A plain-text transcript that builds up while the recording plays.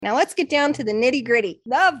Now let's get down to the nitty gritty.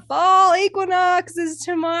 The fall equinox is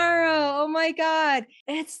tomorrow. Oh my God.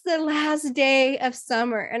 It's the last day of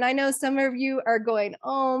summer. And I know some of you are going,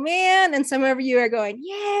 oh man. And some of you are going,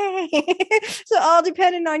 yay. So all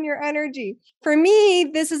depending on your energy. For me,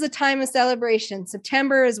 this is a time of celebration.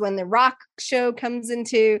 September is when the rock show comes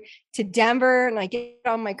into Denver, and I get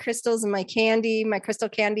all my crystals and my candy, my crystal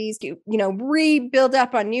candies, rebuild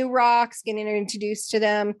up on new rocks, getting introduced to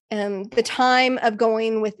them, and the time of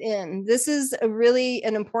going within. This is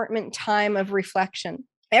an important time of reflection.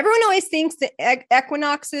 Everyone always thinks that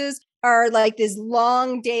equinoxes are like these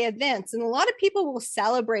long day events, and a lot of people will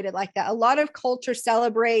celebrate it like that. A lot of cultures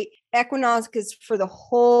celebrate equinoxes for the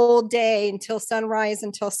whole day until sunrise,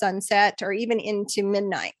 until sunset, or even into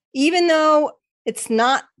midnight. Even though it's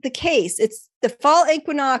not the case. It's the fall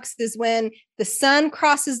equinox is when the sun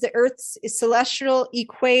crosses the Earth's celestial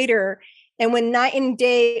equator, and when night and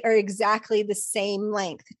day are exactly the same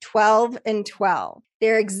length, 12 and 12.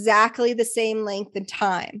 They're exactly the same length and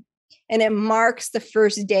time. And it marks the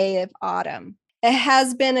first day of autumn. It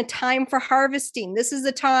has been a time for harvesting. This is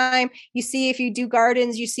a time you see, if you do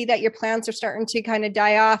gardens, you see that your plants are starting to kind of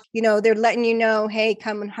die off. They're letting you know, hey,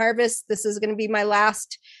 come and harvest. This is going to be my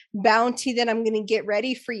last bounty that I'm going to get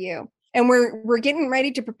ready for you. And we're getting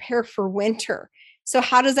ready to prepare for winter. So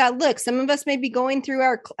how does that look? Some of us may be going through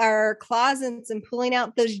our closets and pulling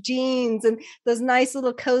out those jeans and those nice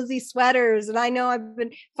little cozy sweaters. And I know I've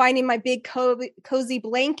been finding my big cozy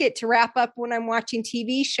blanket to wrap up when I'm watching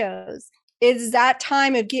TV shows. It's that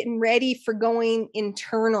time of getting ready for going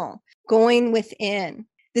internal, going within.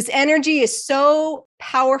 This energy is so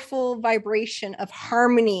powerful vibration of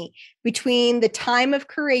harmony between the time of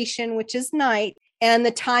creation, which is night, and the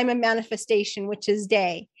time of manifestation, which is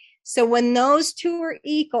day. So when those two are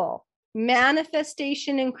equal,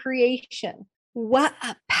 manifestation and creation, what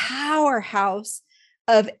a powerhouse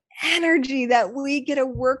of energy that we get to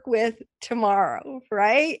work with tomorrow,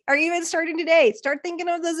 right? Or even starting today. Start thinking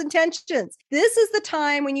of those intentions. This is the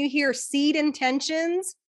time when you hear seed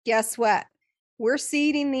intentions. Guess what? We're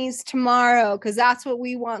seeding these tomorrow because that's what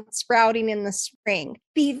we want sprouting in the spring.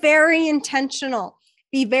 Be very intentional.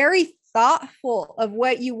 Be very thoughtful of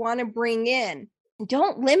what you want to bring in.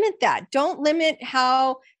 Don't limit that. Don't limit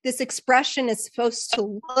how this expression is supposed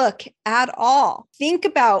to look at all. Think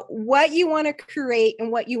about what you want to create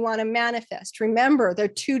and what you want to manifest. Remember, they're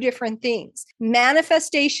two different things.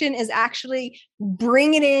 Manifestation is actually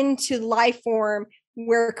bringing it into life form,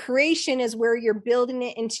 where creation is where you're building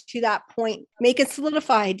it into that point. Make it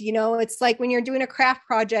solidified. It's like when you're doing a craft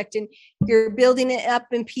project and you're building it up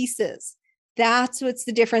in pieces. That's what's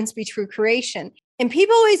the difference between creation. And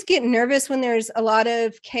people always get nervous when there's a lot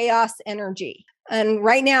of chaos energy. And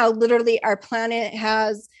right now, literally, our planet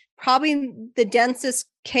has probably the densest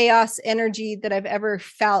chaos energy that I've ever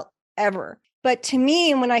felt, ever. But to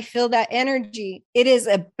me, when I feel that energy, it is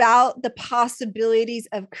about the possibilities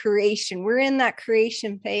of creation. We're in that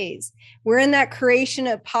creation phase. We're in that creation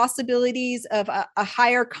of possibilities of a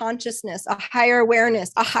higher consciousness, a higher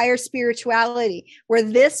awareness, a higher spirituality, where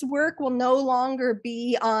this work will no longer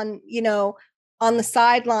be on the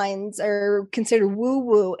sidelines or considered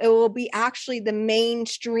woo-woo. It will be actually the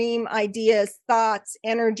mainstream ideas, thoughts,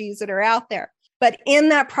 energies that are out there. But in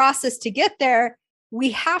that process to get there,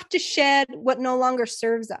 we have to shed what no longer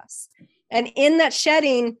serves us. And in that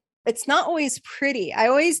shedding, it's not always pretty. I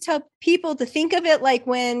always tell people to think of it like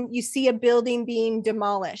when you see a building being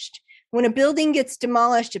demolished. When a building gets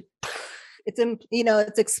demolished,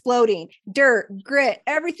 it's exploding. Dirt, grit,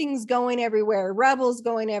 everything's going everywhere. Rubble's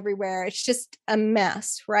going everywhere. It's just a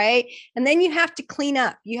mess, right? And then you have to clean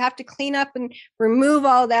up. You have to clean up and remove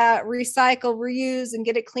all that, recycle, reuse, and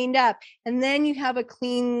get it cleaned up. And then you have a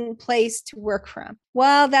clean place to work from.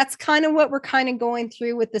 Well, that's kind of what we're kind of going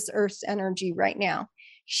through with this Earth's energy right now.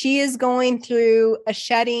 She is going through a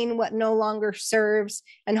shedding what no longer serves,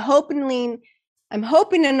 and I'm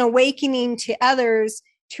hoping an awakening to others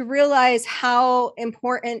to realize how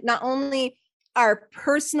important not only our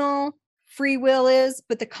personal free will is,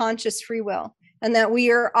 but the conscious free will, and that we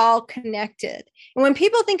are all connected. And when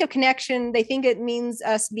people think of connection, they think it means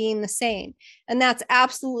us being the same. And that's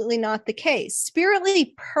absolutely not the case.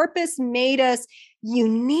 Spiritly, purpose made us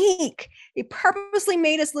unique. It purposely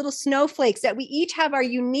made us little snowflakes, that we each have our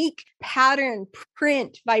unique pattern,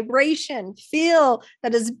 print, vibration, feel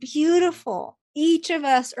that is beautiful. Each of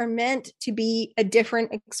us are meant to be a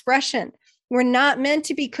different expression. We're not meant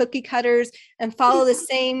to be cookie cutters and follow the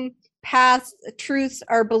same paths, truths,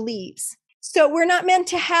 or beliefs. So we're not meant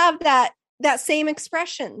to have that same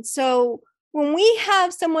expression. So when we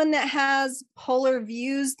have someone that has polar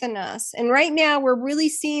views than us, and right now we're really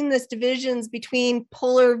seeing this divisions between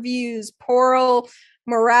polar views, polar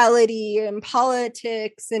morality and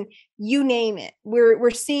politics, and you name it.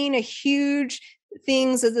 We're seeing a huge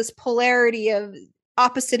things of this polarity of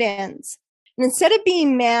opposite ends. And instead of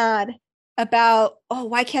being mad about, oh,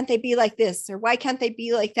 why can't they be like this? Or why can't they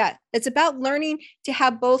be like that? It's about learning to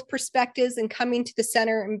have both perspectives and coming to the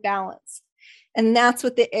center and balance. And that's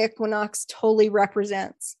what the equinox totally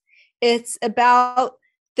represents. It's about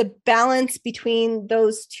the balance between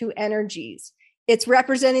those two energies. It's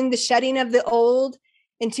representing the shedding of the old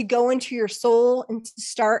and to go into your soul and to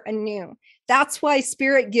start anew. That's why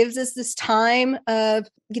spirit gives us this time of,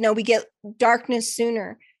 we get darkness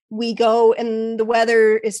sooner. We go and the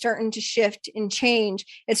weather is starting to shift and change.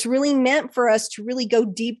 It's really meant for us to really go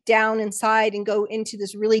deep down inside and go into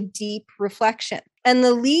this really deep reflection. And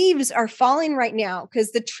the leaves are falling right now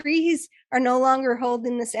because the trees are no longer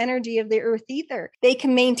holding this energy of the earth ether. They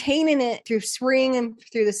can maintain in it through spring and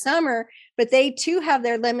through the summer, but they too have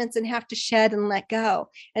their limits and have to shed and let go.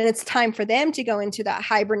 And it's time for them to go into that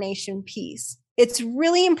hibernation piece. It's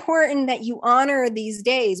really important that you honor these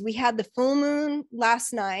days. We had the full moon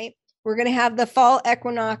last night. We're going to have the fall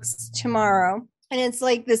equinox tomorrow. And it's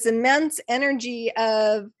like this immense energy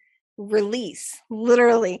of release,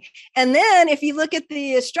 literally. And then if you look at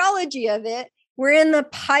the astrology of it, we're in the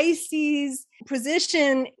Pisces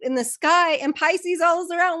position in the sky, and Pisces all is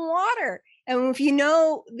around water. And if you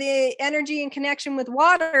know the energy and connection with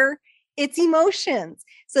water, it's emotions.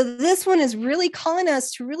 So this one is really calling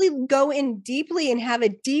us to really go in deeply and have a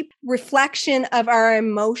deep reflection of our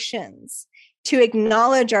emotions, to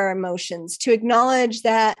acknowledge our emotions, to acknowledge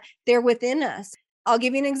that they're within us. I'll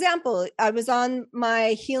give you an example. I was on my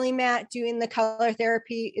healing mat doing the color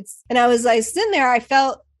therapy. And I was like sitting there, I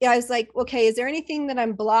was like, okay, is there anything that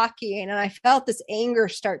I'm blocking? And I felt this anger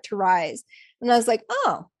start to rise. And I was like,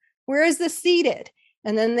 oh, where is this seated?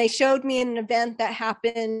 And then they showed me an event that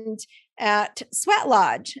happened at Sweat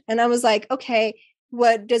Lodge. And I was like, okay,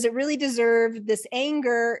 what does it really deserve this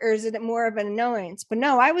anger, or is it more of an annoyance? But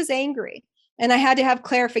no, I was angry. And I had to have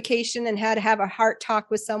clarification and had to have a heart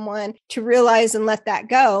talk with someone to realize and let that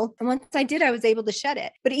go. And once I did, I was able to shed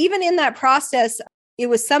it. But even in that process, it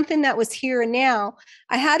was something that was here and now.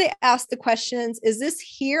 I had to ask the questions, is this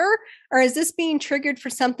here or is this being triggered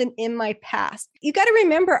for something in my past? You got to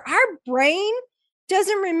remember, our brain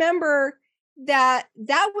doesn't remember that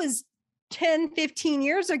was 10, 15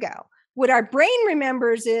 years ago. What our brain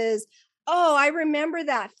remembers is, oh, I remember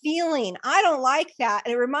that feeling. I don't like that.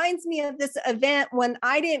 It reminds me of this event when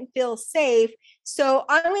I didn't feel safe. So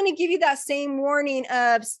I'm going to give you that same warning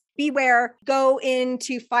of beware, go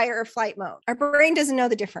into fight or flight mode. Our brain doesn't know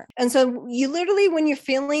the difference. And so you literally, when you're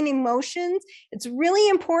feeling emotions, it's really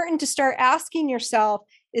important to start asking yourself,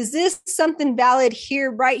 is this something valid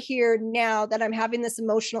here, right here, now that I'm having this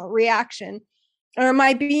emotional reaction? Or am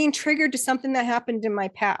I being triggered to something that happened in my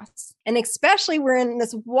past? And especially we're in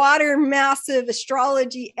this water massive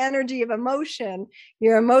astrology energy of emotion.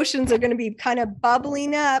 Your emotions are going to be kind of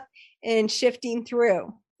bubbling up and shifting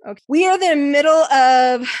through. Okay. We are in the middle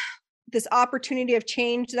of this opportunity of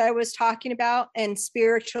change that I was talking about and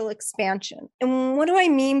spiritual expansion. And what do I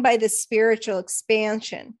mean by this spiritual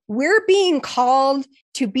expansion? We're being called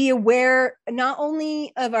to be aware not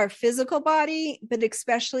only of our physical body, but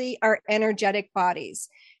especially our energetic bodies,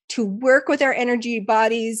 to work with our energy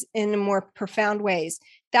bodies in more profound ways.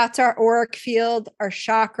 That's our auric field, our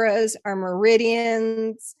chakras, our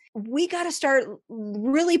meridians. We got to start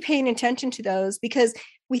really paying attention to those because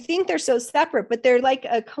we think they're so separate, but they're like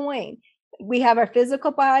a coin. We have our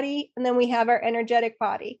physical body and then we have our energetic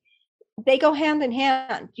body. They go hand in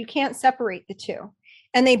hand. You can't separate the two,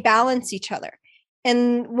 and they balance each other.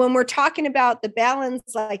 And when we're talking about the balance,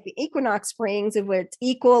 like the equinox brings, of where it's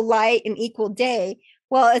equal light and equal day,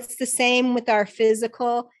 well, it's the same with our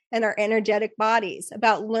physical and our energetic bodies,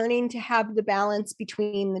 about learning to have the balance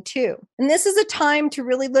between the two. And this is a time to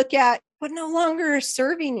really look at what no longer is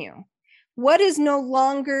serving you. What is no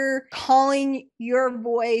longer calling your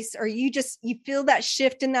voice, or you feel that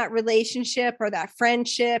shift in that relationship or that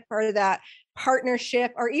friendship or that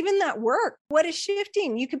partnership or even that work? What is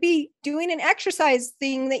shifting? You could be doing an exercise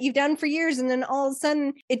thing that you've done for years, and then all of a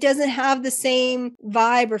sudden it doesn't have the same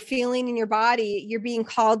vibe or feeling in your body. You're being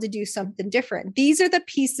called to do something different. These are the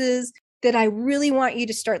pieces that I really want you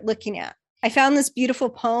to start looking at. I found this beautiful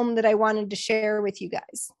poem that I wanted to share with you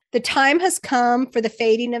guys. The time has come for the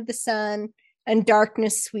fading of the sun and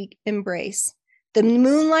darkness' sweet embrace. The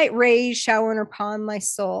moonlight rays shower upon my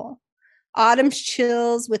soul. Autumn's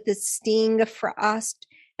chills with its sting of frost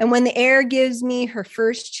And when the air gives me her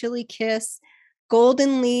first chilly kiss,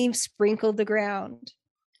 golden leaves sprinkle the ground.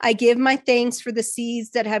 I give my thanks for the seeds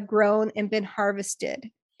that have grown and been harvested.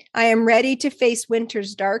 I am ready to face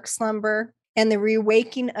winter's dark slumber and the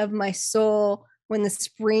rewaking of my soul when the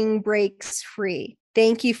spring breaks free.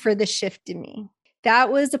 Thank you for the shift in me.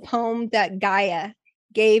 That was a poem that Gaia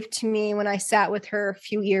gave to me when I sat with her a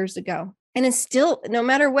few years ago. And it's still, no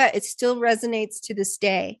matter what, it still resonates to this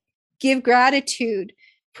day. Give gratitude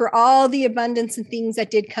for all the abundance and things that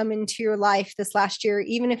did come into your life this last year,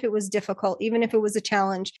 even if it was difficult, even if it was a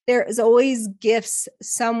challenge. There is always gifts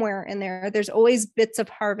somewhere in there. There's always bits of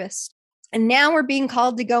harvest. And now we're being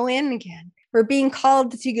called to go in again. We're being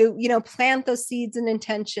called to go, plant those seeds and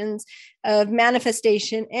intentions of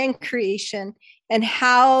manifestation and creation and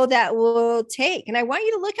how that will take. And I want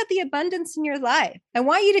you to look at the abundance in your life. I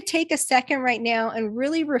want you to take a second right now and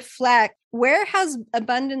really reflect, where has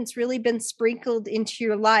abundance really been sprinkled into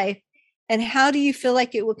your life? And how do you feel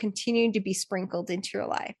like it will continue to be sprinkled into your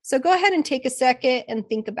life? So go ahead and take a second and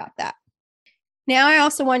think about that. Now, I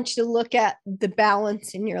also want you to look at the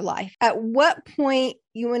balance in your life. At what point,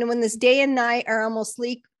 when this day and night are almost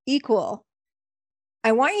equal,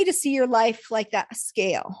 I want you to see your life like that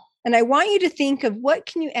scale. And I want you to think of, what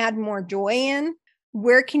can you add more joy in?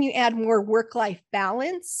 Where can you add more work-life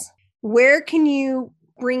balance? Where can you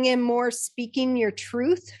bring in more speaking your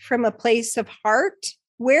truth from a place of heart?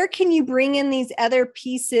 Where can you bring in these other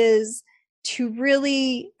pieces to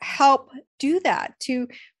really help do that, to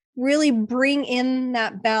really bring in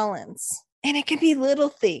that balance? And it could be little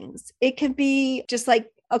things. It could be just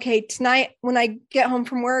like, okay, tonight when I get home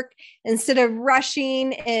from work, instead of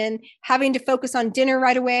rushing and having to focus on dinner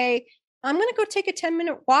right away, I'm going to go take a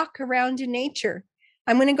 10-minute walk around in nature.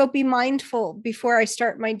 I'm going to go be mindful before I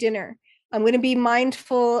start my dinner. I'm going to be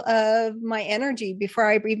mindful of my energy before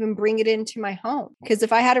I even bring it into my home. Because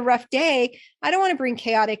if I had a rough day, I don't want to bring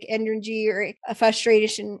chaotic energy or a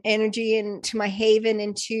frustration energy into my haven,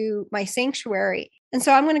 into my sanctuary. And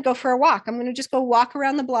so I'm going to go for a walk. I'm going to just go walk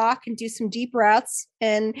around the block and do some deep breaths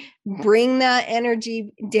and bring that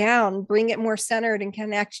energy down, bring it more centered and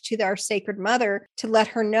connect to our sacred mother to let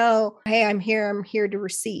her know, hey, I'm here to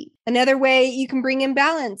receive. Another way you can bring in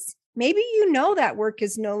balance. Maybe that work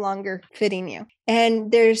is no longer fitting you. And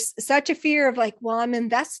there's such a fear of like, well, I'm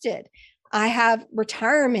invested. I have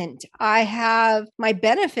retirement. I have my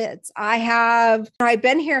benefits. I've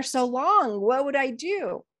been here so long. What would I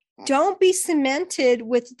do? Don't be cemented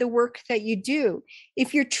with the work that you do.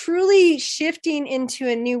 If you're truly shifting into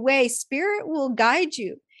a new way, Spirit will guide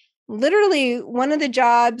you. Literally, one of the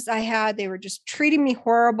jobs I had, they were just treating me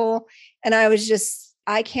horrible. And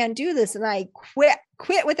I can't do this. And I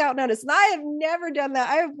quit without notice. And I have never done that.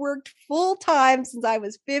 I have worked full time since I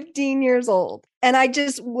was 15 years old. And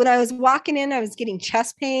when I was walking in, I was getting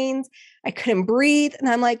chest pains. I couldn't breathe. And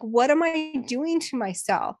I'm like, what am I doing to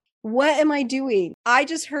myself? What am I doing? I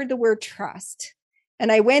just heard the word trust.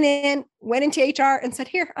 And I went into HR and said,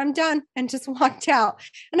 here, I'm done. And just walked out.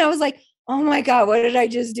 And I was like, oh my God, what did I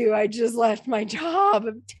just do? I just left my job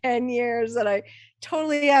of 10 years that I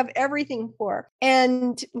totally have everything for.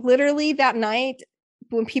 And literally that night,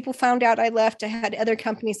 when people found out I left, I had other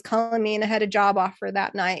companies calling me, and I had a job offer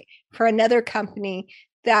that night for another company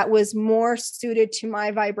that was more suited to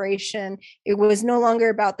my vibration. It was no longer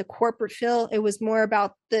about the corporate feel. It was more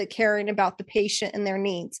about the caring about the patient and their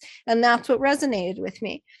needs. And that's what resonated with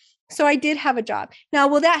me. So I did have a job. Now,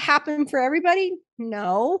 will that happen for everybody?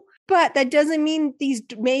 No. But that doesn't mean these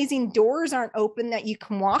amazing doors aren't open that you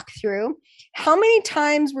can walk through. How many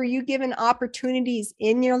times were you given opportunities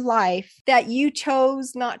in your life that you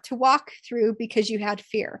chose not to walk through because you had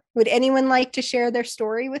fear? Would anyone like to share their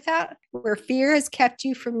story with that? Where fear has kept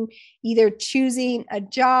you from either choosing a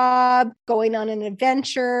job, going on an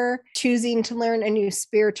adventure, choosing to learn a new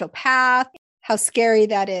spiritual path? How scary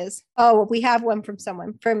that is. Oh, we have one from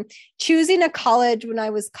someone. From choosing a college when I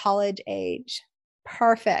was college age.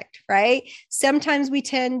 Perfect, right? Sometimes we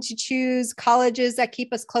tend to choose colleges that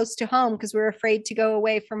keep us close to home because we're afraid to go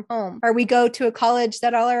away from home, or we go to a college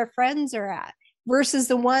that all our friends are at versus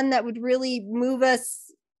the one that would really move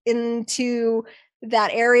us into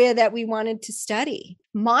that area that we wanted to study.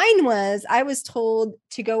 Mine was, I was told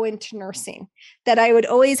to go into nursing, that I would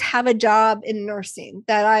always have a job in nursing,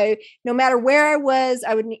 that no matter where I was,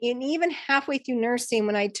 and even halfway through nursing,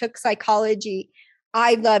 when I took psychology,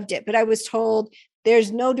 I loved it, but I was told,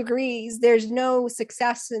 there's no degrees. There's no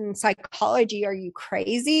success in psychology. Are you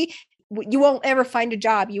crazy? You won't ever find a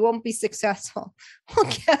job. You won't be successful. Well,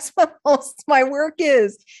 guess what most of my work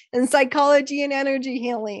is in psychology and energy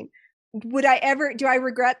healing. Do I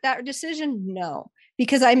regret that decision? No,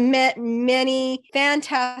 because I met many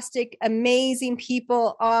fantastic, amazing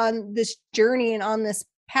people on this journey and on this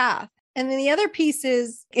path. And then the other piece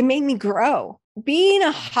is it made me grow. Being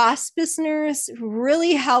a hospice nurse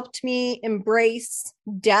really helped me embrace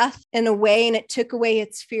death in a way, and it took away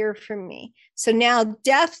its fear from me. So now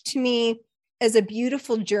death to me is a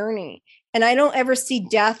beautiful journey. And I don't ever see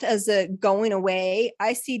death as a going away.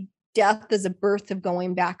 I see death as a birth of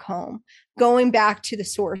going back home, going back to the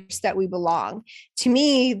source that we belong. To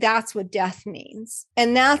me, that's what death means.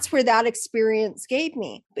 And that's where that experience gave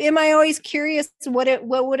me. Am I always curious what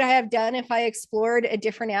would I have done if I explored a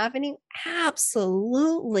different avenue?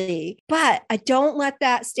 Absolutely. But I don't let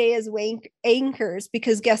that stay as anchors,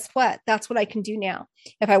 because guess what? That's what I can do now.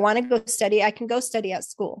 If I want to go study, I can go study at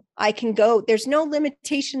school. I can go, there's no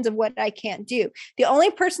limitations of what I can't do. The only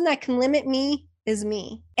person that can limit me is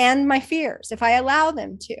me and my fears, if I allow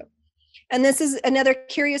them to. And this is another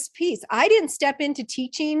curious piece. I didn't step into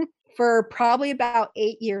teaching for probably about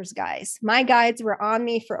 8 years, guys. My guides were on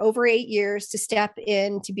me for over 8 years to step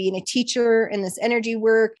into being a teacher in this energy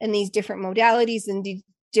work and these different modalities and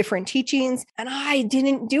different teachings. And I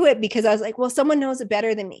didn't do it because I was like, well, someone knows it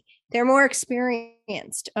better than me. They're more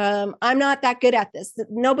experienced. I'm not that good at this.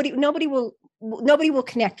 Nobody will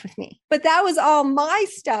connect with me. But that was all my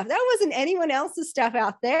stuff. That wasn't anyone else's stuff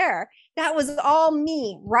out there. That was all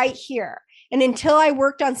me right here. And until I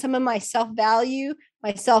worked on some of my self-value,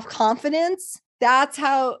 my self-confidence, that's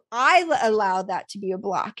how I allowed that to be a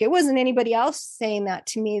block. It wasn't anybody else saying that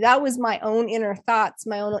to me. That was my own inner thoughts,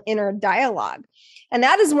 my own inner dialogue. And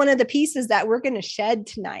that is one of the pieces that we're going to shed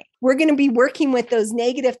tonight. We're going to be working with those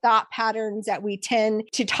negative thought patterns that we tend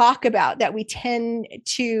to talk about, that we tend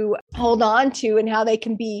to hold on to, and how they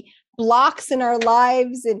can be blocks in our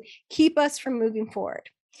lives and keep us from moving forward.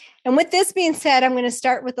 And with this being said, I'm going to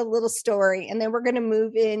start with a little story, and then we're going to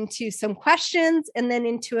move into some questions and then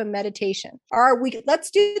into a meditation. Let's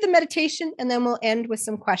do the meditation, and then we'll end with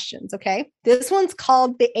some questions. Okay. This one's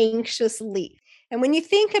called The Anxious Leaf. And when you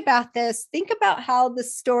think about this, think about how the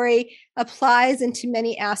story applies into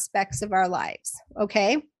many aspects of our lives.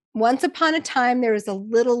 Okay. Once upon a time, there was a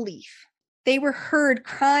little leaf. They were heard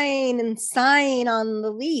crying and sighing on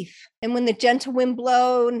the leaf. And when the gentle wind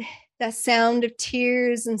blew, that sound of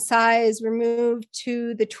tears and sighs were moved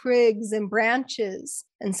to the twigs and branches.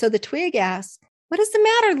 And so the twig asked, "What is the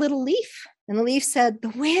matter, little leaf?" And the leaf said, "The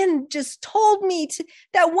wind just told me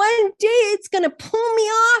that one day it's going to pull me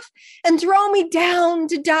off and throw me down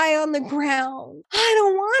to die on the ground. I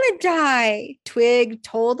don't want to die." Twig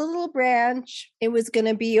told the little branch it was going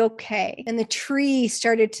to be okay. And the tree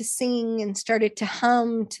started to sing and started to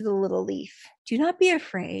hum to the little leaf. "Do not be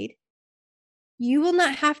afraid. You will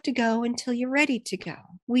not have to go until you're ready to go.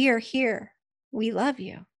 We are here. We love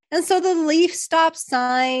you." And so the leaf stopped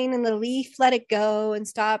sighing, and the leaf let it go and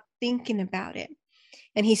stopped thinking about it.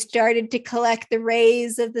 And he started to collect the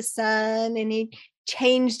rays of the sun, and he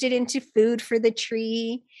changed it into food for the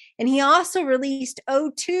tree. And he also released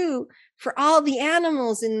O2 for all the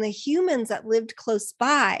animals and the humans that lived close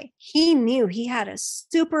by. He knew he had a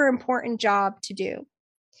super important job to do.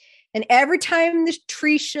 And every time the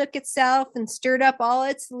tree shook itself and stirred up all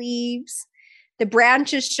its leaves, the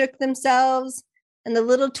branches shook themselves and the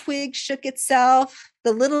little twig shook itself.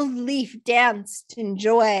 The little leaf danced in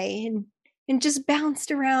joy and just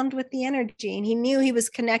bounced around with the energy. And he knew he was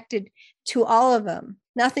connected to all of them.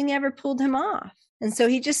 Nothing ever pulled him off. And so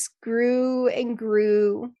he just grew and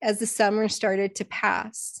grew as the summer started to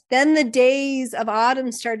pass. Then the days of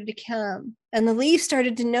autumn started to come, and the leaf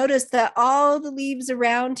started to notice that all the leaves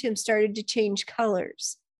around him started to change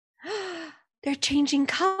colors. They're changing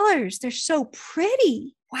colors. They're so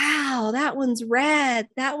pretty. Wow, that one's red.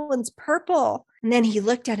 That one's purple. And then he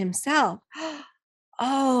looked at himself.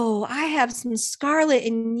 Oh, I have some scarlet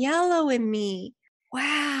and yellow in me.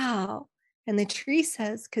 Wow. And the tree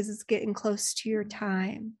says, because it's getting close to your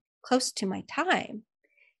time, close to my time.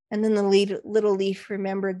 And then the little leaf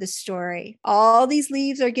remembered the story. All these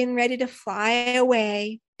leaves are getting ready to fly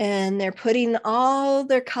away, and they're putting all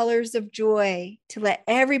their colors of joy to let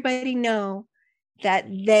everybody know that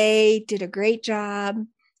they did a great job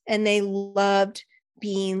and they loved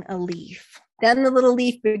being a leaf. Then the little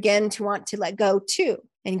leaf began to want to let go too,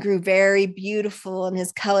 and grew very beautiful, and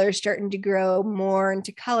his color starting to grow more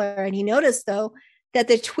into color. And he noticed, though, that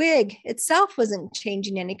the twig itself wasn't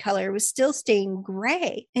changing any color. It was still staying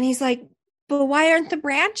gray. And he's like, but why aren't the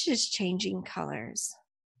branches changing colors?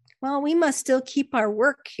 Well, we must still keep our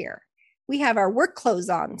work here. We have our work clothes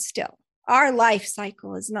on still. Our life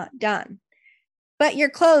cycle is not done. But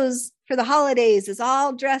your clothes for the holidays is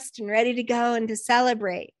all dressed and ready to go and to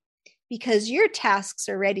celebrate. because your tasks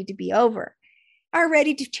are ready to be over, are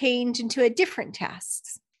ready to change into a different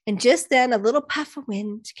tasks. And just then a little puff of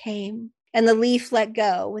wind came and the leaf let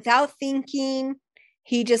go. Without thinking,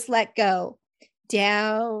 he just let go.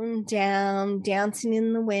 Down, down, dancing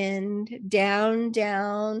in the wind, down,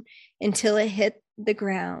 down, until it hit the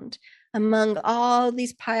ground among all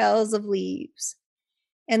these piles of leaves.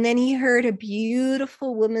 And then he heard a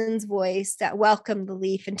beautiful woman's voice that welcomed the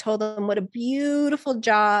leaf and told him what a beautiful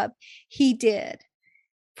job he did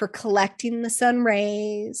for collecting the sun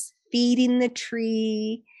rays, feeding the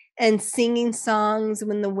tree, and singing songs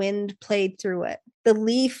when the wind played through it. The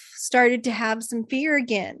leaf started to have some fear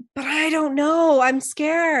again. But I don't know. I'm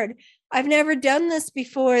scared. I've never done this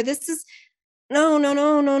before. This is no.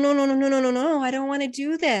 I don't want to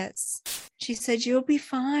do this. She said, you'll be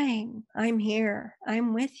fine. I'm here.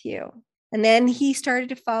 I'm with you. And then he started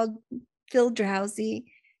to feel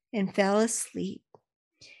drowsy and fell asleep.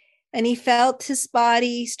 And he felt his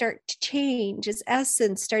body start to change. His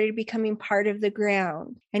essence started becoming part of the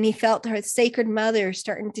ground. And he felt her sacred mother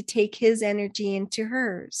starting to take his energy into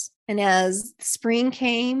hers. And as spring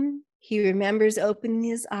came, he remembers opening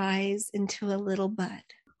his eyes into a little bud.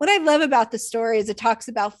 What I love about the story is it talks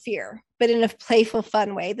about fear, but in a playful,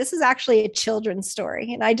 fun way. This is actually a children's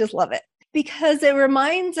story, and I just love it because it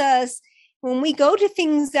reminds us when we go to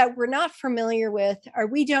things that we're not familiar with, or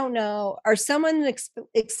we don't know, or someone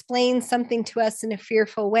explains something to us in a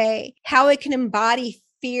fearful way, how it can embody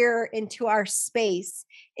fear into our space,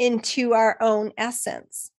 into our own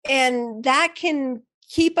essence. And that can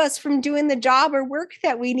keep us from doing the job or work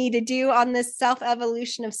that we need to do on this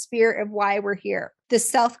self-evolution of spirit of why we're here, the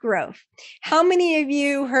self-growth. How many of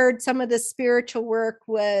you heard some of the spiritual work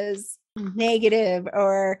was negative,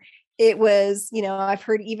 or it was, I've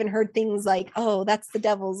heard things like, oh, that's the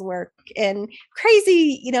devil's work and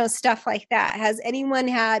crazy, stuff like that. Has anyone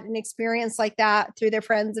had an experience like that through their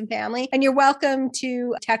friends and family? And you're welcome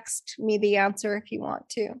to text me the answer if you want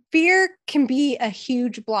to. Fear can be a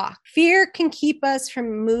huge block. Fear can keep us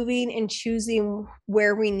from moving and choosing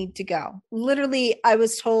where we need to go. Literally, I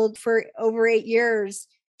was told for over 8 years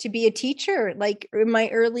to be a teacher, like in my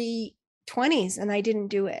early 20s, and I didn't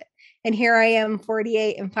do it. And here I am,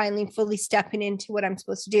 48, and finally fully stepping into what I'm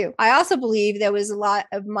supposed to do. I also believe there was a lot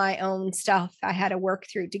of my own stuff I had to work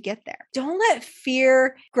through to get there. Don't let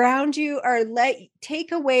fear ground you or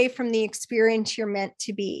take away from the experience you're meant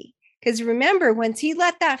to be. Because remember, once he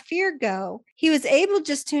let that fear go, he was able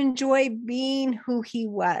just to enjoy being who he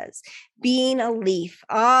was, being a leaf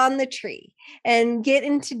on the tree and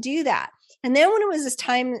getting to do that. And then when it was his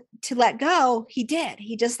time to let go, he did.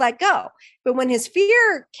 He just let go. But when his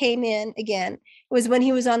fear came in again, it was when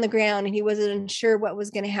he was on the ground and he wasn't sure what was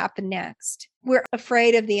going to happen next. We're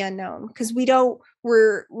afraid of the unknown because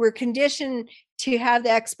we're conditioned to have the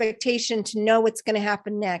expectation to know what's going to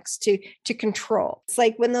happen next, to control. It's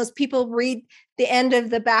like when those people read the end of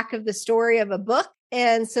the back of the story of a book,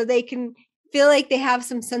 and so they can feel like they have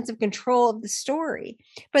some sense of control of the story,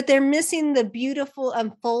 but they're missing the beautiful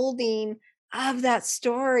unfolding of that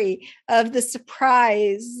story, of the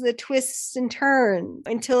surprise, the twists and turns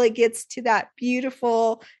until it gets to that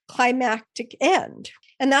beautiful climactic end.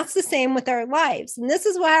 And that's the same with our lives. And this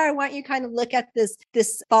is why I want you to kind of look at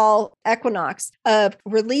this fall equinox of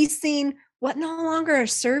releasing what no longer are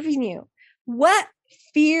serving you. What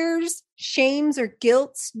fears, shames, or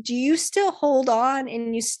guilts do you still hold on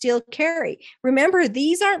and you still carry? Remember,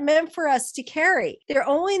 these aren't meant for us to carry. They're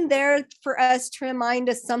only there for us to remind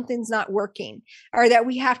us something's not working, or that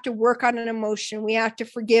we have to work on an emotion. We have to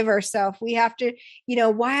forgive ourselves. We have to,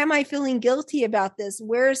 why am I feeling guilty about this?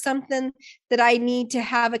 Where is something that I need to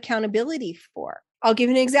have accountability for? I'll give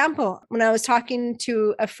you an example. When I was talking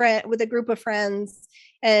to a friend with a group of friends,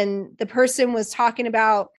 and the person was talking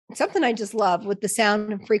about something I just love with the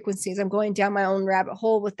sound and frequencies. I'm going down my own rabbit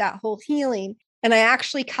hole with that whole healing. And I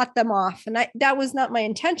actually cut them off. And that was not my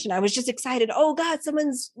intention. I was just excited. Oh God,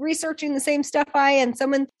 someone's researching the same stuff I am,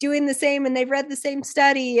 someone doing the same, and they've read the same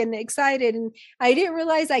study and excited. And I didn't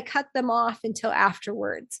realize I cut them off until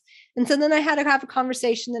afterwards. And so then I had to have a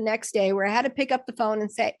conversation the next day where I had to pick up the phone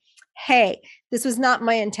and say, hey, this was not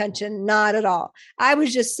my intention, not at all. I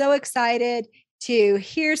was just so excited to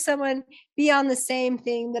hear someone be on the same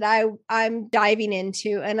thing that I'm diving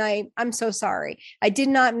into. And I'm so sorry. I did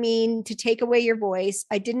not mean to take away your voice.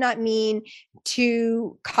 I did not mean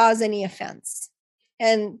to cause any offense.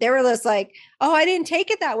 And they were just like, oh, I didn't take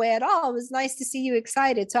it that way at all. It was nice to see you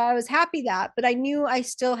excited. So I was happy but I knew I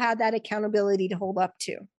still had that accountability to hold up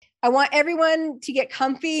to. I want everyone to get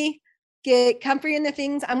comfy. Get comfy in the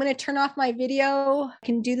things. I'm going to turn off my video. I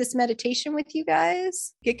can do this meditation with you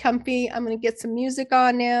guys. Get comfy. I'm going to get some music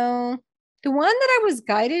on now. The one that I was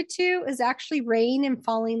guided to is actually Rain and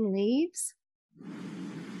Falling Leaves.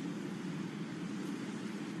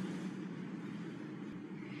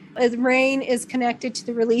 As rain is connected to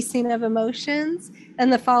the releasing of emotions,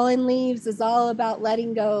 and the falling leaves is all about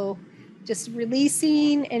letting go, just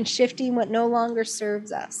releasing and shifting what no longer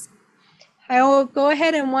serves us. I will go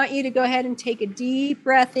ahead and want you to go ahead and take a deep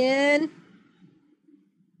breath in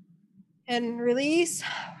and release.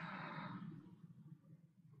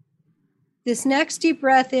 This next deep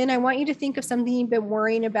breath in, I want you to think of something you've been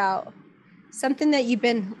worrying about, something that you've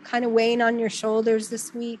been kind of weighing on your shoulders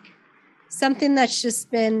this week, something that's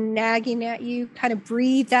just been nagging at you. Kind of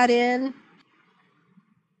breathe that in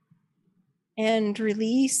and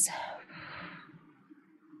release.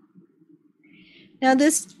 Now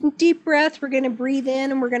this deep breath, we're going to breathe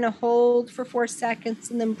in and we're going to hold for 4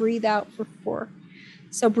 seconds and then breathe out for 4.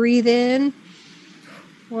 So breathe in,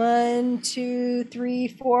 1, 2, 3,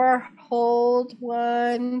 4, hold,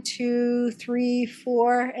 1, 2, 3,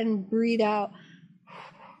 4, and breathe out.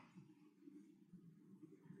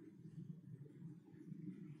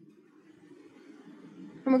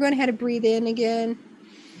 And we're going ahead and breathe in again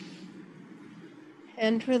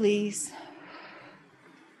and release.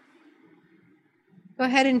 Go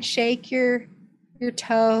ahead and shake your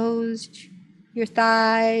toes, your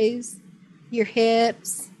thighs, your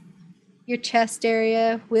hips, your chest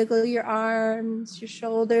area. Wiggle your arms, your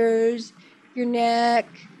shoulders, your neck.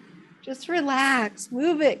 Just relax,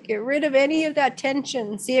 move it, get rid of any of that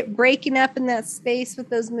tension. See it breaking up in that space with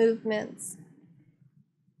those movements.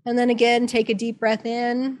 And then again, take a deep breath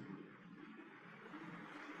in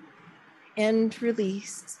and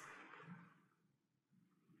release.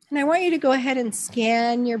 And I want you to go ahead and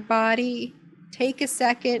scan your body. Take a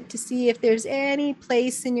second to see if there's any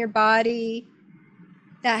place in your body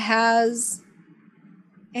that has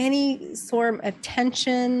any sort of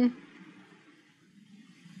tension,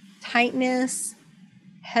 tightness,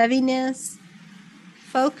 heaviness.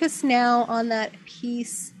 Focus now on that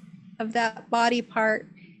piece of that body part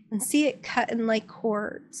and see it cutting like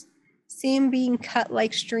cords. See them being cut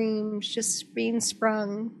like streams, just being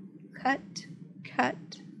sprung. Cut, cut,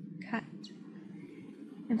 cut.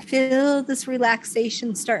 And feel this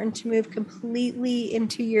relaxation starting to move completely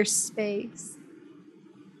into your space.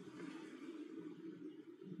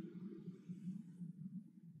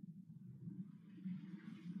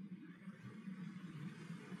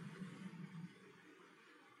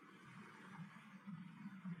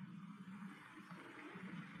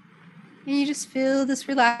 And you just feel this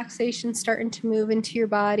relaxation starting to move into your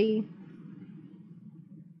body.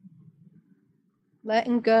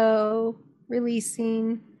 Letting go,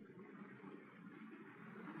 releasing.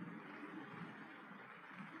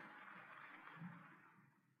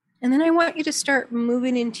 And then I want you to start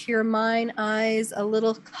moving into your mind eyes a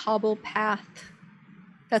little cobble path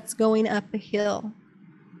that's going up a hill.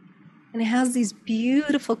 And it has these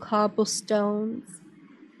beautiful cobblestones.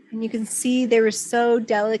 And you can see they were so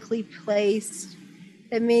delicately placed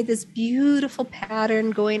that made this beautiful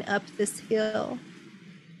pattern going up this hill.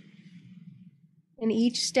 And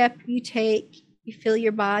each step you take, you feel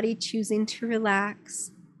your body choosing to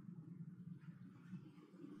relax.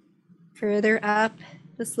 Further up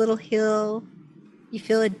this little hill, you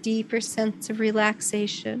feel a deeper sense of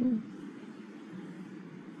relaxation.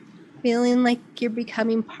 Feeling like you're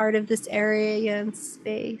becoming part of this area and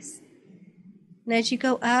space. And as you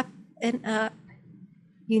go up and up,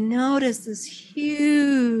 you notice this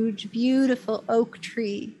huge, beautiful oak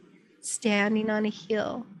tree standing on a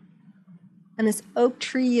hill. And this oak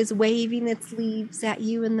tree is waving its leaves at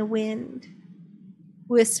you in the wind,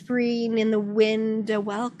 whispering in the wind a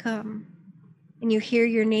welcome. And you hear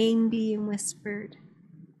your name being whispered.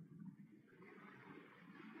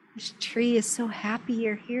 This tree is so happy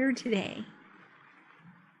you're here today.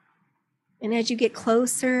 And as you get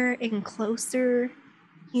closer and closer,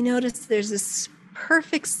 you notice there's this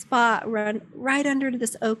perfect spot right under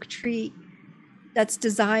this oak tree that's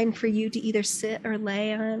designed for you to either sit or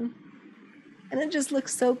lay on. And it just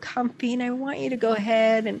looks so comfy. And I want you to go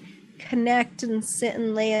ahead and connect and sit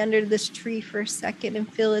and lay under this tree for a second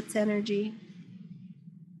and feel its energy.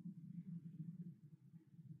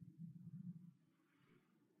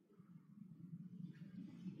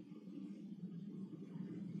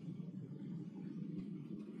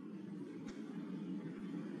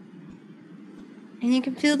 And you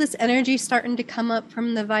can feel this energy starting to come up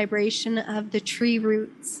from the vibration of the tree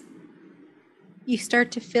roots. You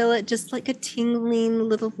start to feel it just like a tingling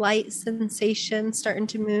little light sensation starting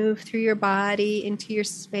to move through your body into your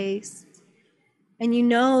space. And you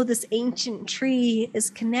know this ancient tree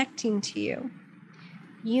is connecting to you.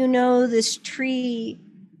 You know this tree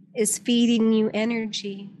is feeding you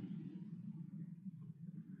energy.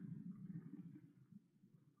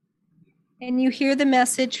 And you hear the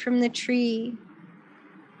message from the tree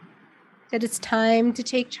that it's time to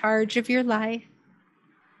take charge of your life,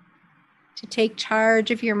 to take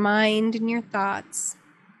charge of your mind and your thoughts,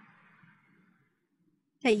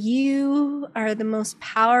 that you are the most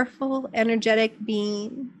powerful, energetic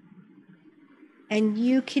being, and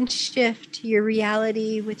you can shift your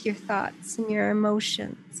reality with your thoughts and your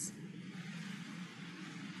emotions.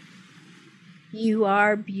 You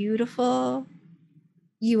are beautiful.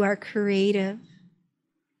 You are creative.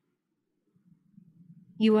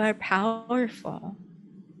 You are powerful.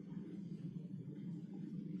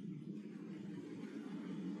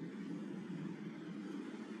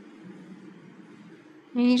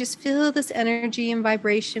 And you just feel this energy and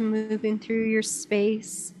vibration moving through your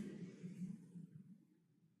space.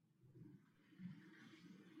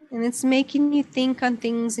 And it's making you think on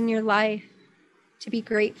things in your life to be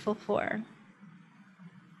grateful for.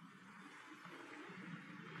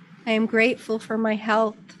 I am grateful for my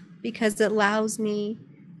health because it allows me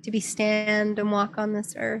to stand and walk on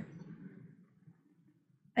this earth.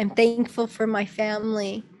 I'm thankful for my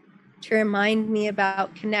family to remind me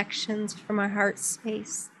about connections from our heart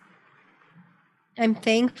space. I'm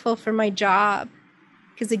thankful for my job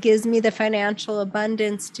because it gives me the financial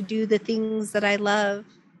abundance to do the things that I love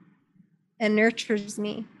and nurtures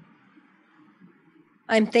me.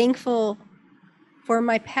 I'm thankful for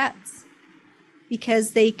my pets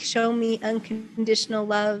because they show me unconditional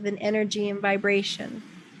love and energy and vibration.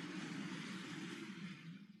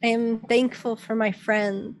 I am thankful for my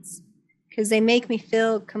friends because they make me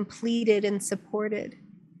feel completed and supported.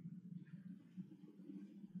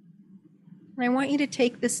 And I want you to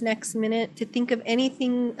take this next minute to think of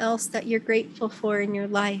anything else that you're grateful for in your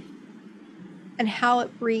life and how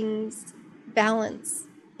it brings balance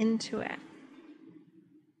into it.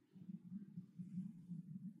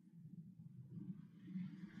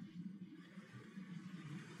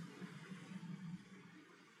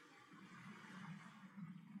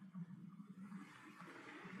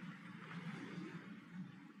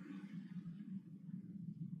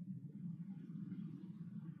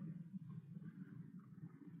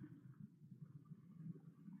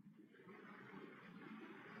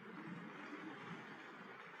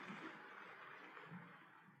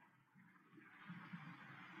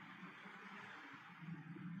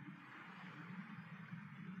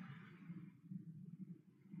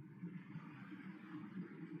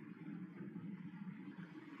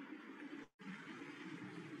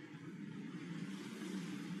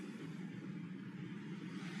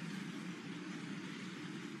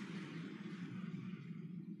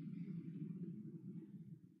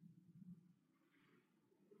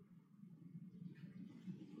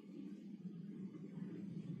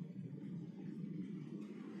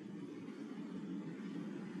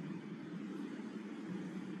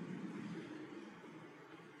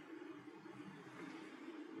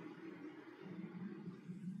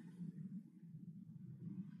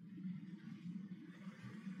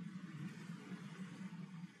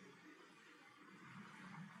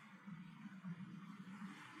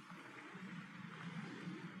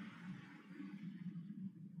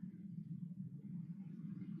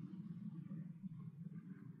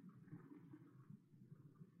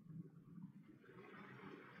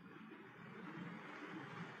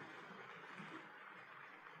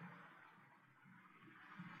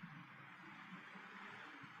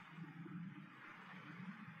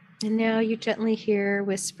 And now you gently hear a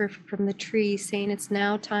whisper from the tree saying it's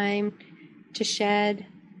now time to shed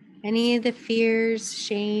any of the fears,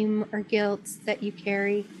 shame, or guilt that you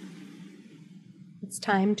carry. It's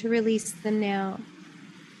time to release them now.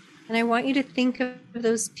 And I want you to think of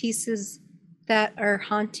those pieces that are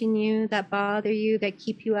haunting you, that bother you, that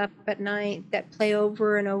keep you up at night, that play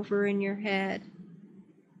over and over in your head.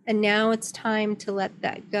 And now it's time to let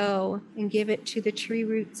that go and give it to the tree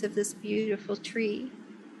roots of this beautiful tree.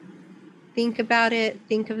 Think about it,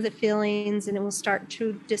 think of the feelings, and it will start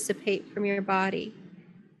to dissipate from your body.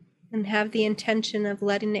 And have the intention of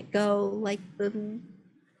letting it go, like the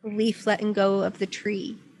leaf letting go of the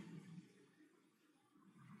tree.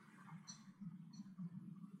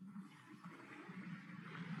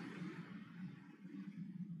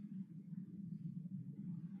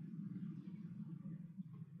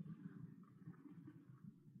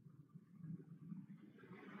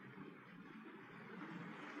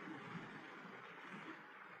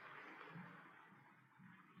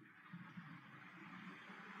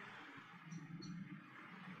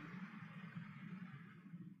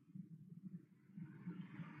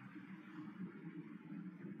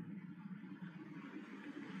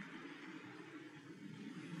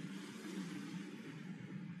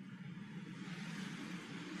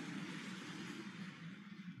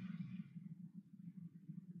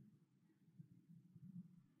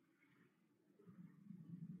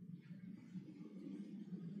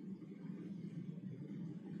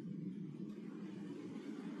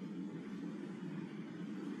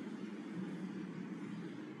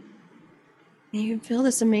 And you can feel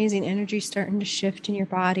this amazing energy starting to shift in your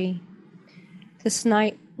body. This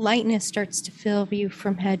lightness starts to fill you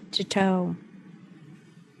from head to toe.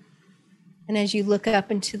 And as you look up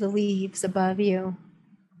into the leaves above you,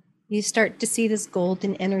 you start to see this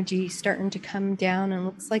golden energy starting to come down and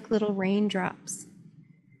looks like little raindrops.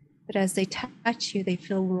 But as they touch you, they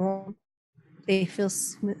feel warm, they feel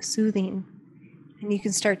soothing, and you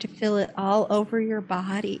can start to feel it all over your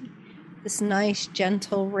body. This nice,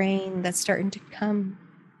 gentle rain that's starting to come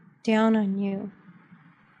down on you.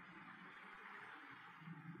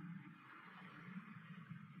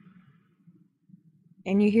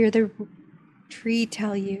 And you hear the tree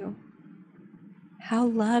tell you how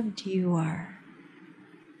loved you are,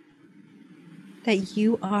 that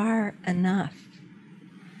you are enough.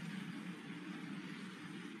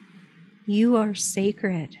 You are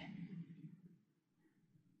sacred.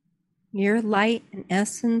 Your light and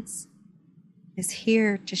essence is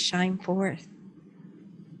here to shine forth.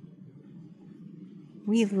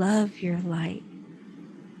 We love your light.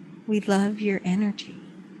 We love your energy.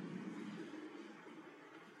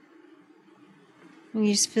 And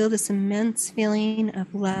you just feel this immense feeling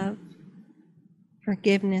of love,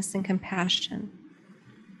 forgiveness, and compassion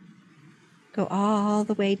go all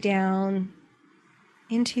the way down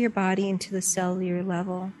into your body, into the cellular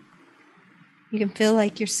level. You can feel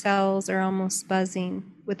like your cells are almost buzzing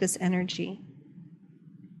with this energy.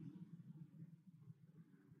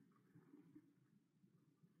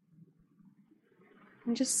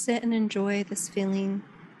 And just sit and enjoy this feeling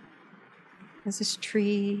as this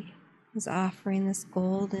tree is offering this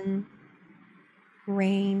golden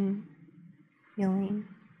rain feeling.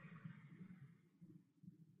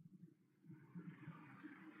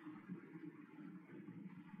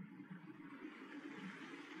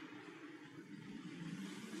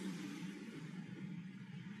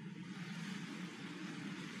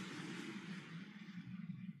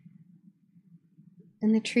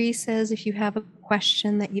 And the tree says, if you have a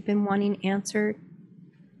question that you've been wanting answered,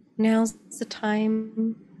 now's the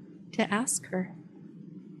time to ask her.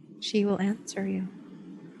 She will answer you.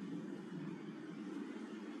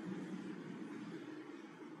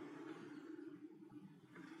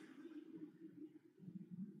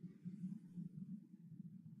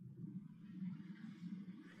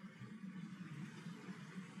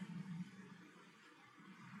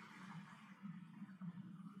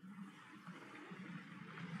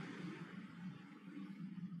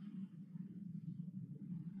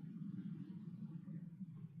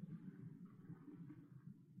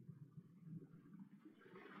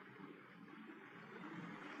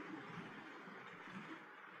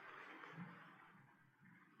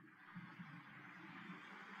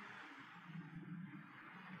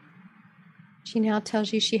 She now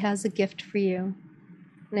tells you she has a gift for you.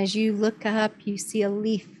 And as you look up, you see a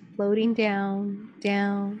leaf floating down,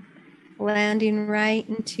 down, landing right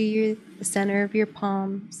into the center of your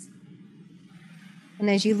palms. And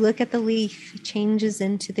as you look at the leaf, it changes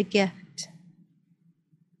into the gift.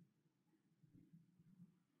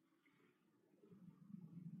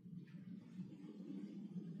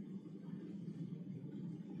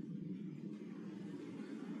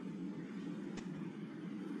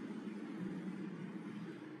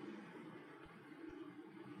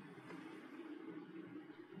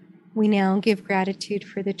 We now give gratitude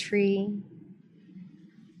for the tree.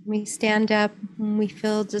 We stand up and we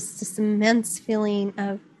feel just this immense feeling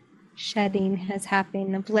of shedding has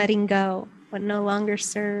happened, of letting go what no longer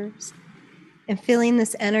serves, and feeling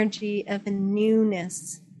this energy of a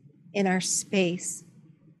newness in our space,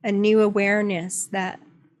 a new awareness that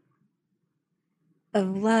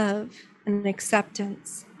of love and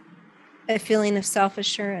acceptance, a feeling of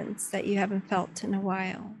self-assurance that you haven't felt in a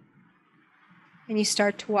while. And you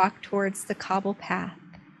start to walk towards the cobble path.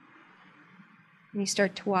 And you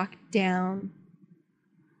start to walk down,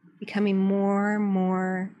 becoming more and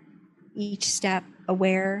more each step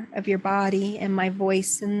aware of your body and my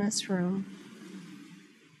voice in this room.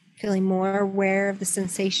 Feeling more aware of the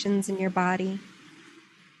sensations in your body.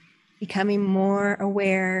 Becoming more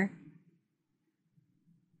aware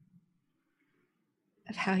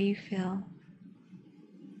of how you feel.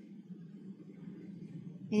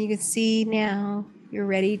 And you can see now you're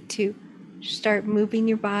ready to start moving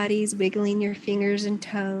your bodies, wiggling your fingers and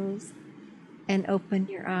toes, and open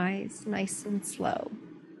your eyes nice and slow.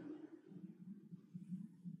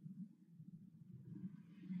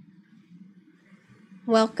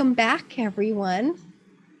 Welcome back, everyone.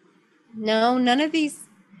 No, none of these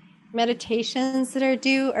meditations that are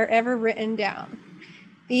due are ever written down.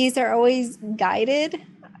 These are always guided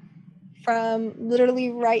from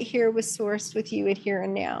literally right here with Source with you at here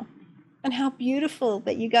and now. And how beautiful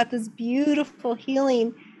that you got this beautiful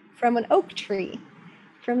healing from an oak tree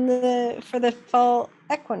for the fall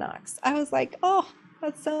equinox. I was like, oh,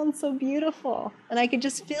 that sounds so beautiful. And I could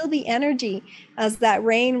just feel the energy as that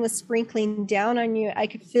rain was sprinkling down on you. I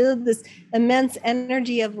could feel this immense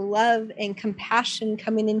energy of love and compassion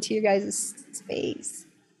coming into your guys' space.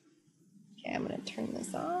 Okay, I'm going to turn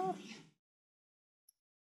this off.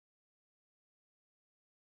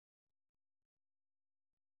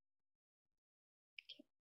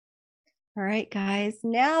 All right, guys,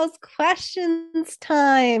 now's questions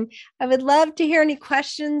time. I would love to hear any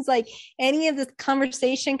questions, like any of this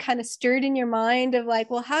conversation kind of stirred in your mind of like,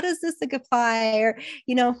 well, how does this apply? Or,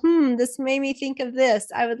 this made me think of this.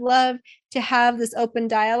 I would love to have this open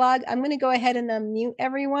dialogue. I'm going to go ahead and unmute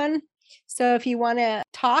everyone. So if you want to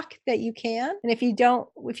talk, that you can. And if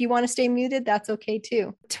you want to stay muted, that's okay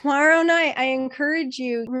too. Tomorrow night, I encourage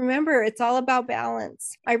you, remember, it's all about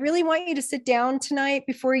balance. I really want you to sit down tonight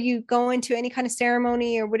before you go into any kind of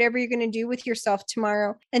ceremony or whatever you're going to do with yourself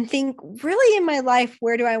tomorrow and think, really in my life,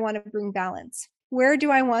 where do I want to bring balance? Where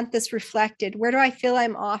do I want this reflected? Where do I feel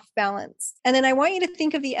I'm off balance? And then I want you to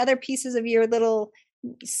think of the other pieces of your little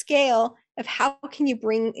scale of how can you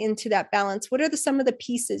bring into that balance. What are some of the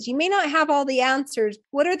pieces? You may not have all the answers.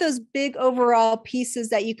 What are those big overall pieces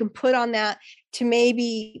that you can put on that to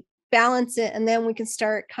maybe balance it? And then we can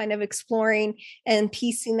start kind of exploring and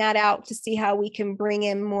piecing that out to see how we can bring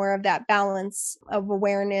in more of that balance of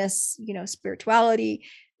awareness, spirituality,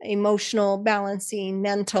 emotional balancing,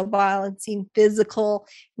 mental balancing, physical,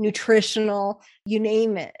 nutritional, you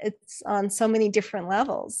name it. It's on so many different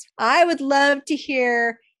levels. I would love to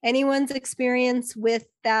hear anyone's experience with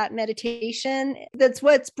that meditation. That's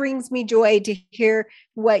what brings me joy, to hear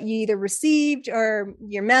what you either received or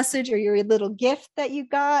your message or your little gift that you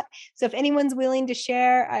got. So if anyone's willing to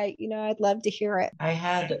share, I'd love to hear it. I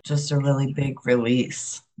had just a really big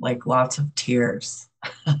release, like lots of tears.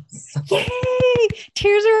 So, Yay!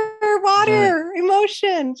 Tears are yeah. water,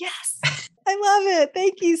 emotion. Yes. I love it.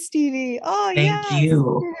 Thank you, Stevie. Oh, Thank yes.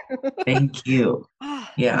 you. Thank you. Oh,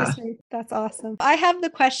 Yeah. that's awesome. I have the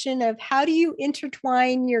question of, how do you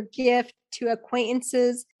intertwine your gift to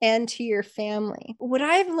acquaintances and to your family? What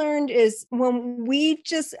I've learned is when we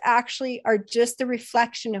just actually are just the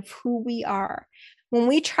reflection of who we are. When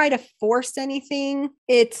we try to force anything,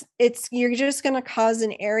 it's you're just going to cause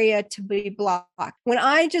an area to be blocked. When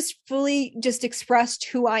I just fully just expressed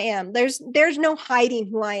who I am, there's no hiding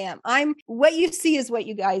who I am. I'm what you see is what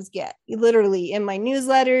you guys get, literally, in my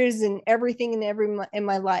newsletters and everything in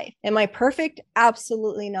my life. Am I perfect?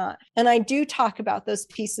 Absolutely not. And I do talk about those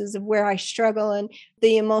pieces of where I struggle and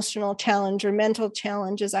the emotional challenge or mental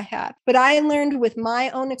challenges I have. But I learned with my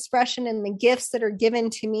own expression and the gifts that are given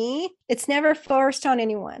to me, it's never forced on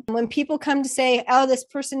anyone. When people come to say, oh, this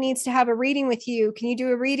person needs to have a reading with you, can you do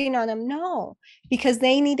a reading on them? No, because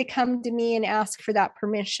they need to come to me and ask for that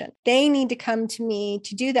permission. They need to come to me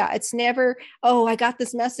to do that. It's never, oh, I got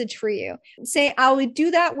this message for you. Say, I would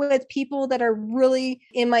do that with people that are really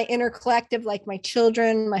in my inner collective, like my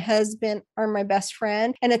children, my husband, or my best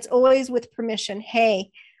friend. And it's always with permission.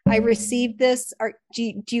 Hey, I received this.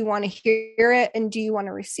 Do you want to hear it? And do you want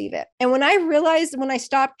to receive it? And when I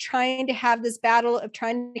stopped trying to have this battle of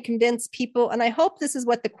trying to convince people, and I hope this is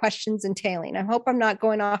what the question's entailing. I hope I'm not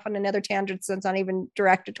going off on another tangent, so it's not even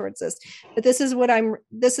directed towards this. But this is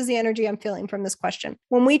the energy I'm feeling from this question.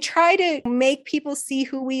 When we try to make people see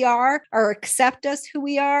who we are or accept us who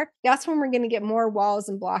we are, that's when we're going to get more walls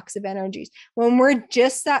and blocks of energies. When we're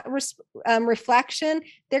just that reflection,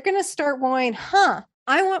 they're going to start going,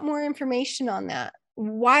 I want more information on that.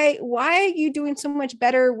 Why are you doing so much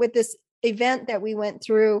better with this event that we went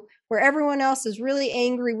through, where everyone else is really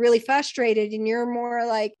angry, really frustrated, and you're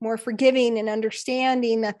more forgiving and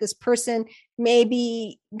understanding that this person may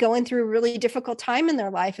be going through a really difficult time in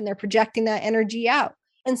their life and they're projecting that energy out.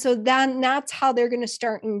 And so then that's how they're going to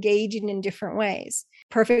start engaging in different ways.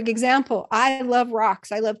 Perfect example. I love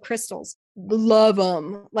rocks. I love crystals. Love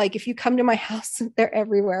them. Like, if you come to my house, they're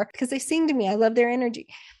everywhere because they sing to me. I love their energy.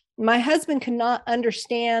 My husband could not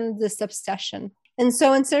understand this obsession. And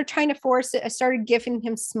so instead of trying to force it, I started giving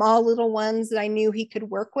him small little ones that I knew he could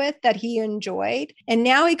work with, that he enjoyed. And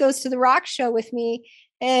now he goes to the rock show with me,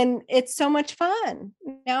 and it's so much fun.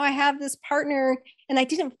 Now I have this partner, and I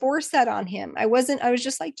didn't force that on him. I was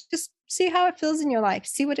just like, just see how it feels in your life,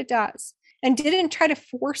 see what it does, and didn't try to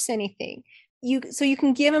force anything. So you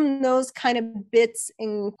can give them those kind of bits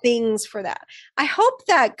and things for that. I hope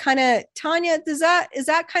that kind of, Tanya, is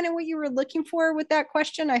that kind of what you were looking for with that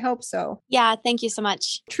question? I hope so. Yeah, thank you so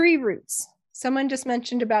much. Tree roots. Someone just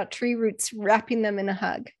mentioned about tree roots, wrapping them in a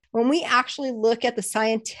hug. When we actually look at the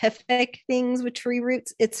scientific things with tree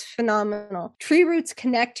roots, it's phenomenal. Tree roots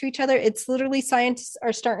connect to each other. It's literally, scientists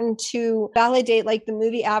are starting to validate, like the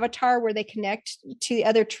movie Avatar, where they connect to the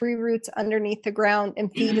other tree roots underneath the ground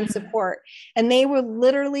and feed and support. And they will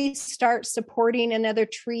literally start supporting another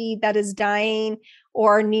tree that is dying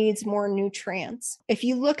or needs more nutrients. If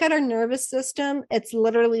you look at our nervous system, it's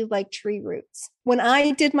literally like tree roots. When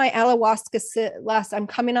I did my ayahuasca sit I'm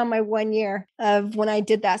coming on my 1 year of when I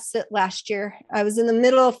did that sit last year. I was in the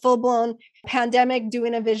middle of full-blown pandemic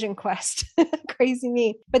doing a vision quest. Crazy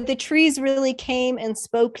me. But the trees really came and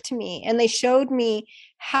spoke to me, and they showed me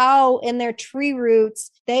how in their tree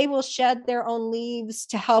roots, they will shed their own leaves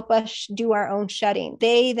to help us do our own shedding.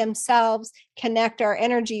 They themselves connect our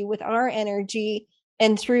energy with our energy.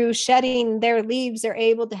 And through shedding their leaves, they're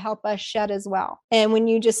able to help us shed as well. And when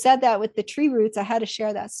you just said that with the tree roots, I had to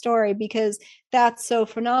share that story because that's so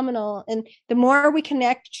phenomenal. And the more we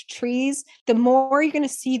connect to trees, the more you're going to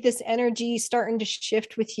see this energy starting to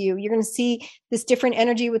shift with you. You're going to see this different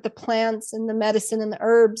energy with the plants and the medicine and the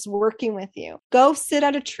herbs working with you. Go sit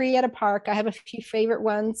at a tree at a park. I have a few favorite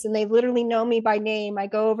ones, and they literally know me by name. I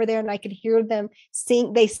go over there and I could hear them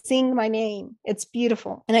sing. They sing my name. It's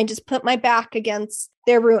beautiful. And I just put my back against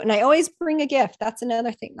their root. And I always bring a gift. That's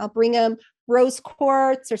another thing. I'll bring them rose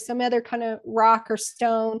quartz or some other kind of rock or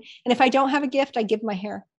stone. And if I don't have a gift, I give my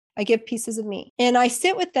hair. I give pieces of me, and I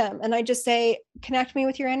sit with them and I just say, connect me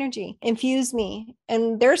with your energy, infuse me.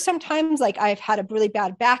 And there's sometimes like I've had a really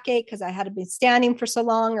bad backache because I had been standing for so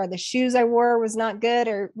long, or the shoes I wore was not good,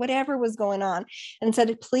 or whatever was going on, and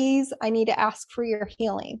said, please, I need to ask for your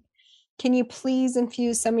healing. Can you please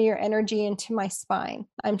infuse some of your energy into my spine?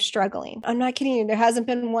 I'm struggling. I'm not kidding you. There hasn't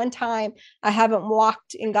been one time I haven't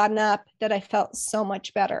walked and gotten up that I felt so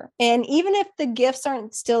much better. And even if the gifts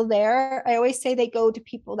aren't still there, I always say they go to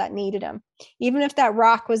people that needed them. Even if that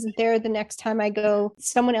rock wasn't there the next time I go,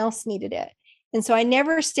 someone else needed it. And so I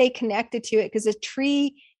never stay connected to it because a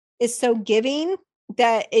tree is so giving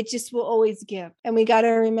that it just will always give. And we got to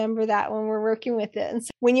remember that when we're working with it. And so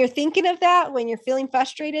when you're thinking of that, when you're feeling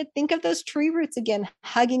frustrated, think of those tree roots again,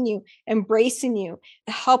 hugging you, embracing you,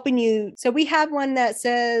 helping you. So we have one that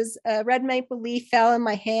says, a red maple leaf fell in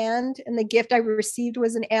my hand, and the gift I received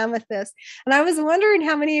was an amethyst. And I was wondering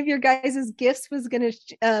how many of your guys' gifts was going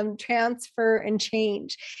to transfer and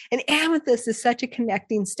change. And amethyst is such a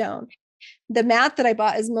connecting stone. The mat that I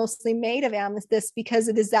bought is mostly made of amethyst because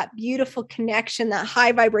it is that beautiful connection, that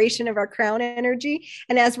high vibration of our crown energy.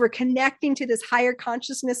 And as we're connecting to this higher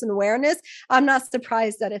consciousness and awareness, I'm not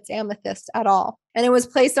surprised that it's amethyst at all. And it was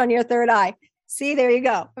placed on your third eye. See, there you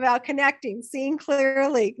go. About connecting, seeing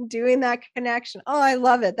clearly, doing that connection. Oh, I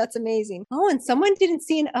love it. That's amazing. Oh, and someone didn't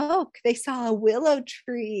see an oak. They saw a willow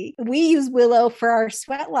tree. We use willow for our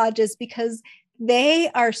sweat lodges because they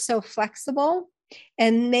are so flexible.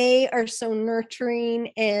 And they are so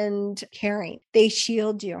nurturing and caring. They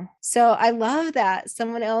shield you. So I love that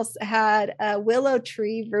someone else had a willow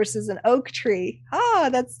tree versus an oak tree. Oh,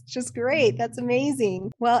 that's just great. That's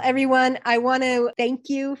amazing. Well, everyone, I want to thank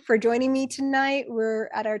you for joining me tonight. We're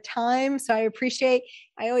at our time. So I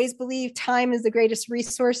always believe time is the greatest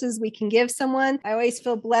resources we can give someone. I always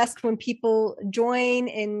feel blessed when people join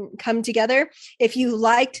and come together. If you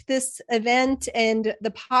liked this event and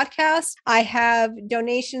the podcast, I have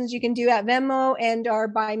donations you can do at Venmo and or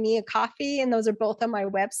buy me a coffee. And those are both on my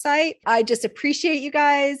website. I just appreciate you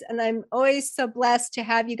guys. And I'm always so blessed to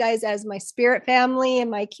have you guys as my spirit family and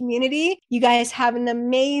my community. You guys have an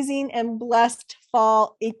amazing and blessed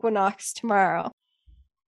fall equinox tomorrow.